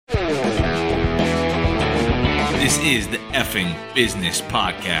This is the Effing Business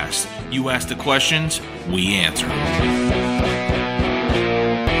Podcast. You ask the questions, we answer.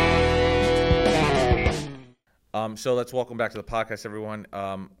 So let's welcome back to the podcast, everyone.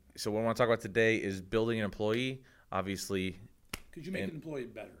 So what I want to talk about today is building an employee. Obviously, could you make an employee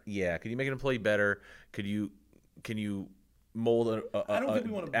better? Yeah, could you make an employee better? Can you mold I don't think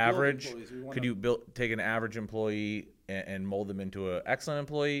we want to average? Build employees. Could you take an average employee and mold them into an excellent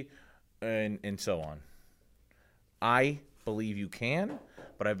employee, and so on? I believe you can,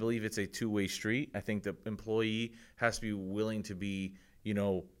 but I believe it's a two-way street. I think the employee has to be willing to be,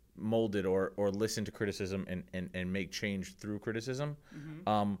 molded or listen to criticism and make change through criticism.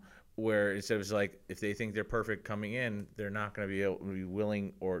 Mm-hmm. Where instead of like, if they think they're perfect coming in, they're not going to be able to be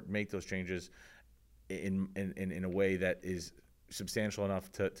willing or make those changes in a way that is substantial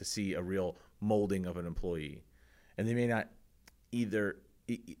enough to see a real molding of an employee. And they may not either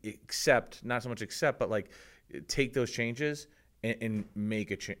accept, not so much accept, but like take those changes and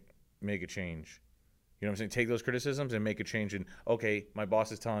make a change. You know what I'm saying? Take those criticisms and make a change in, okay, my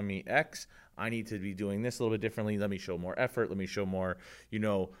boss is telling me X, I need to be doing this a little bit differently. Let me show more effort. Let me show more,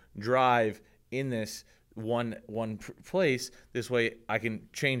 drive in this one place. This way I can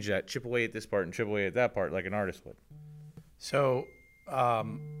change that, chip away at this part and chip away at that part like an artist would. So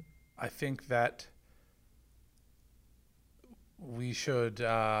I think that we should,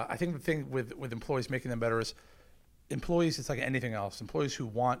 I think the thing with employees, making them better is, employees, it's like anything else. Employees who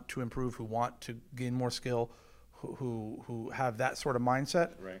want to improve, who want to gain more skill, who have that sort of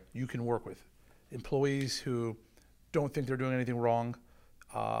mindset, right, you can work with. Employees who don't think they're doing anything wrong,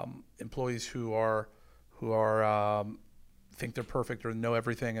 employees who think they're perfect or know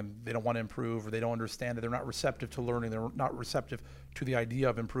everything and they don't want to improve, or they don't understand it. They're not receptive to learning. They're not receptive to the idea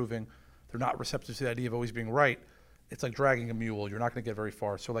of improving. They're not receptive to the idea of always being right. It's like dragging a mule. You're not going to get very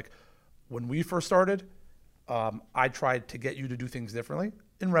far. So like when we first started, I tried to get you to do things differently.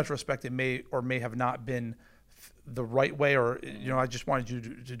 In retrospect, it may or may have not been the right way, or I just wanted you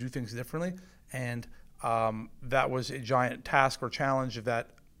to do things differently, and that was a giant task or challenge that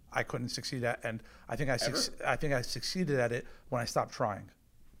I couldn't succeed at, and I think I succeeded at it when I stopped trying.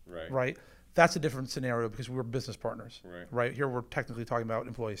 Right. That's a different scenario because we were business partners. Right. Here we're technically talking about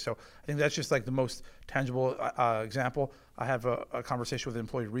employees. So I think that's just like the most tangible example. I have a conversation with an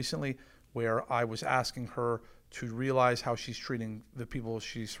employee recently where I was asking her to realize how she's treating the people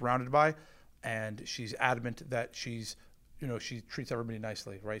she's surrounded by, and she's adamant that she treats everybody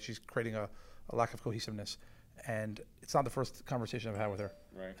nicely, right? She's creating a lack of cohesiveness, and it's not the first conversation I've had with her.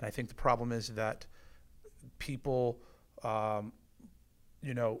 Right. And I think the problem is that people,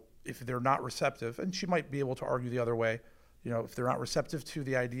 if they're not receptive, and she might be able to argue the other way, if they're not receptive to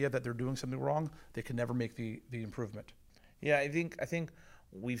the idea that they're doing something wrong, they can never make the improvement. Yeah, I think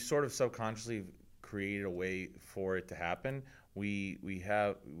we've sort of subconsciously created a way for it to happen. We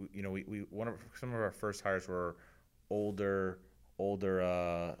have some of our first hires were older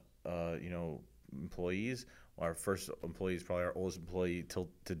employees. Our first employee is probably our oldest employee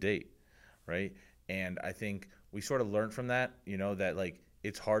to date, right? And I think we sort of learned from that, that like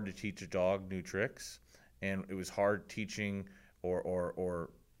it's hard to teach a dog new tricks, and it was hard teaching or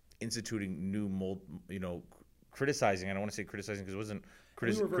instituting new mold, criticizing. I don't want to say criticizing because it wasn't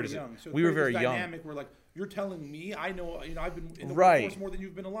criticism. We were very young. So we were very dynamic. We're like, you're telling me, I know, I've been in the right. workforce more than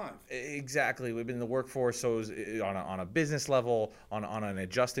you've been alive. Exactly. We've been in the workforce, so it was on a business level, on an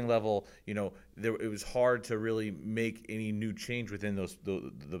adjusting level. It was hard to really make any new change within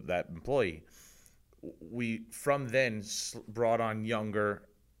that employee. We from then brought on younger.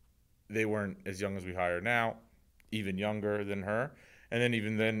 They weren't as young as we hire now, even younger than her. And then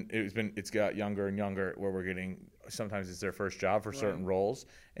even then, it's got younger and younger, where we're getting, sometimes it's their first job for certain roles,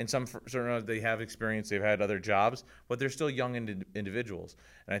 and some for certain they have experience, they've had other jobs, but they're still young individuals.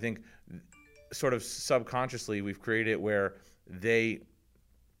 And I think sort of subconsciously we've created it where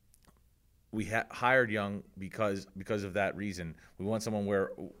we hired young because of that reason. We want someone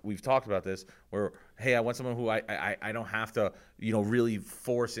where we've talked about this, where hey, I want someone who I don't have to really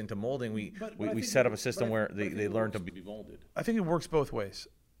force into molding. We set up a system where they learn to be molded. I think it works both ways.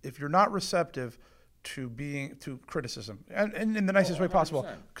 If you're not receptive to criticism, and in the nicest way possible,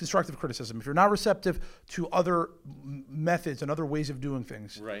 constructive criticism. If you're not receptive to other methods and other ways of doing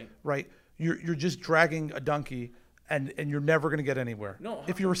things, right, you're just dragging a donkey. And you're never going to get anywhere. No,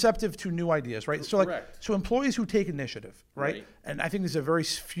 if you're receptive to new ideas, right? So so employees who take initiative, right? And I think there's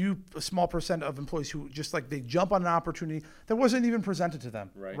a small percent of employees who just like they jump on an opportunity that wasn't even presented to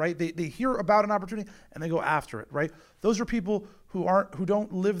them, right? They hear about an opportunity and they go after it, right? Those are people who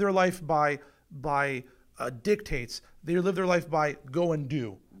don't live their life by dictates. They live their life by go and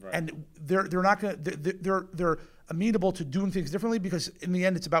do, and they're not going to they're amenable to doing things differently because in the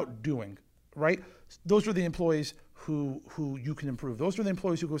end it's about doing, right? Those are the employees who you can improve. Those are the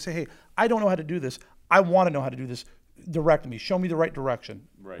employees who go say, hey, I don't know how to do this. I want to know how to do this. Direct me. Show me the right direction.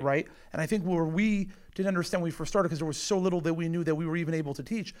 Right? And I think where we didn't understand when we first started, because there was so little that we knew that we were even able to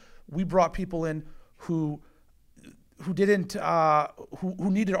teach, we brought people in who didn't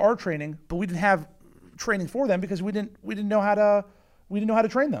who needed our training, but we didn't have training for them because we didn't know how to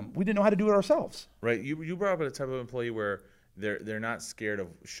train them. We didn't know how to do it ourselves. Right. You brought up a type of employee where they're not scared of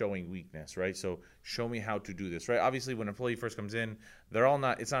showing weakness, right? So show me how to do this, right? Obviously, when an employee first comes in, they're all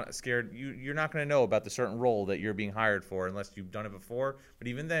not. It's not scared. You're not going to know about the certain role that you're being hired for unless you've done it before. But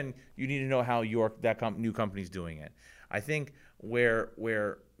even then, you need to know how new company's doing it. I think where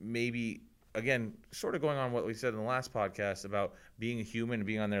maybe again, sort of going on what we said in the last podcast about being a human and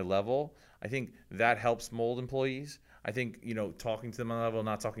being on their level, I think that helps mold employees. I think talking to them on a level,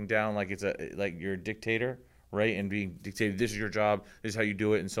 not talking down like you're a dictator. Right, and being dictated, this is your job, this is how you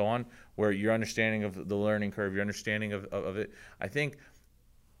do it, and so on, where your understanding of the learning curve, your understanding of it. I think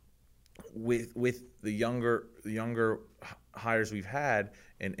with the younger hires we've had,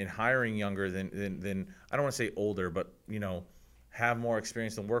 and hiring younger than I don't want to say older, but have more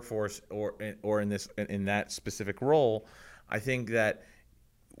experience in the workforce or in that specific role, I think that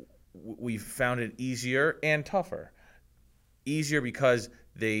we've found it easier and tougher. Easier because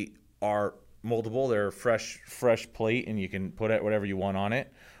they are moldable, they're a fresh plate and you can put whatever you want on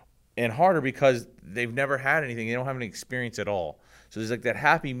it, and harder because they've never had anything, they don't have any experience at all. So there's like that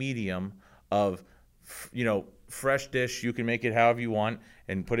happy medium of fresh dish, you can make it however you want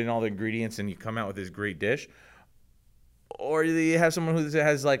and put in all the ingredients and you come out with this great dish. Or you have someone who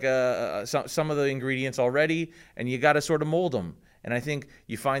has like some of the ingredients already and you got to sort of mold them. And I think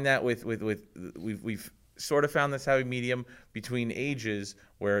you find that with we've sort of found this happy medium between ages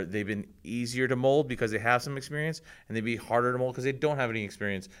where they've been easier to mold because they have some experience and they'd be harder to mold because they don't have any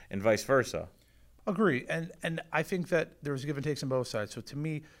experience, and vice versa. Agree. And I think that there's give and takes on both sides. So to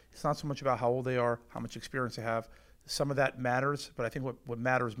me, it's not so much about how old they are, how much experience they have. Some of that matters, but I think what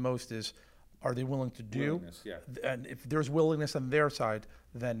matters most is, are they willing to do? Willingness, yeah. And if there's willingness on their side,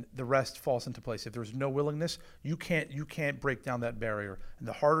 then the rest falls into place. If there's no willingness, you can't break down that barrier. And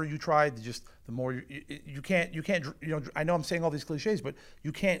the harder you try, the more you can't. I know I'm saying all these cliches, but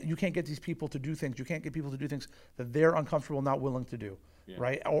you can't get these people to do things. You can't get people to do things that they're uncomfortable, not willing to do,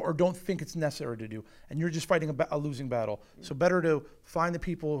 right? Or don't think it's necessary to do. And you're just fighting a losing battle. So better to find the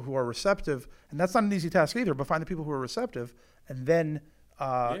people who are receptive, and that's not an easy task either. But find the people who are receptive, and then.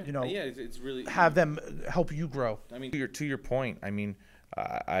 It's really have them help you grow. I mean, to your point, I mean,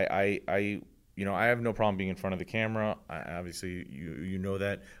 I have no problem being in front of the camera. Obviously, you know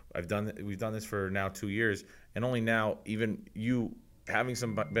that we've done this for now 2 years, and only now, even you having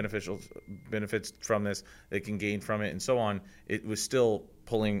some benefits from this, they can gain from it, and so on. It was still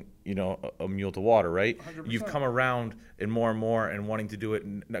pulling, a mule to water, right? 100%. You've come around and more, and wanting to do it,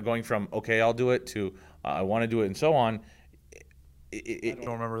 and going from okay, I'll do it to I want to do it, and so on. I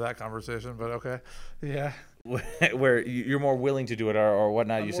don't remember that conversation, but okay, yeah. Where you're more willing to do it or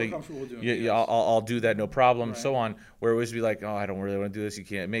whatnot. You say, I'll do that, no problem, right. So on. Where it was to be like, oh, I don't really want to do this. You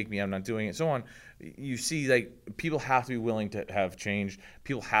can't make me. I'm not doing it, so on. You see, like, people have to be willing to have change.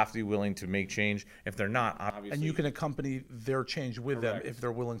 People have to be willing to make change. If they're not, obviously. And you can accompany their change with them if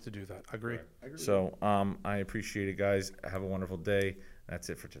they're willing to do that. I agree. So I appreciate it, guys. Have a wonderful day. That's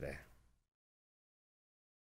it for today.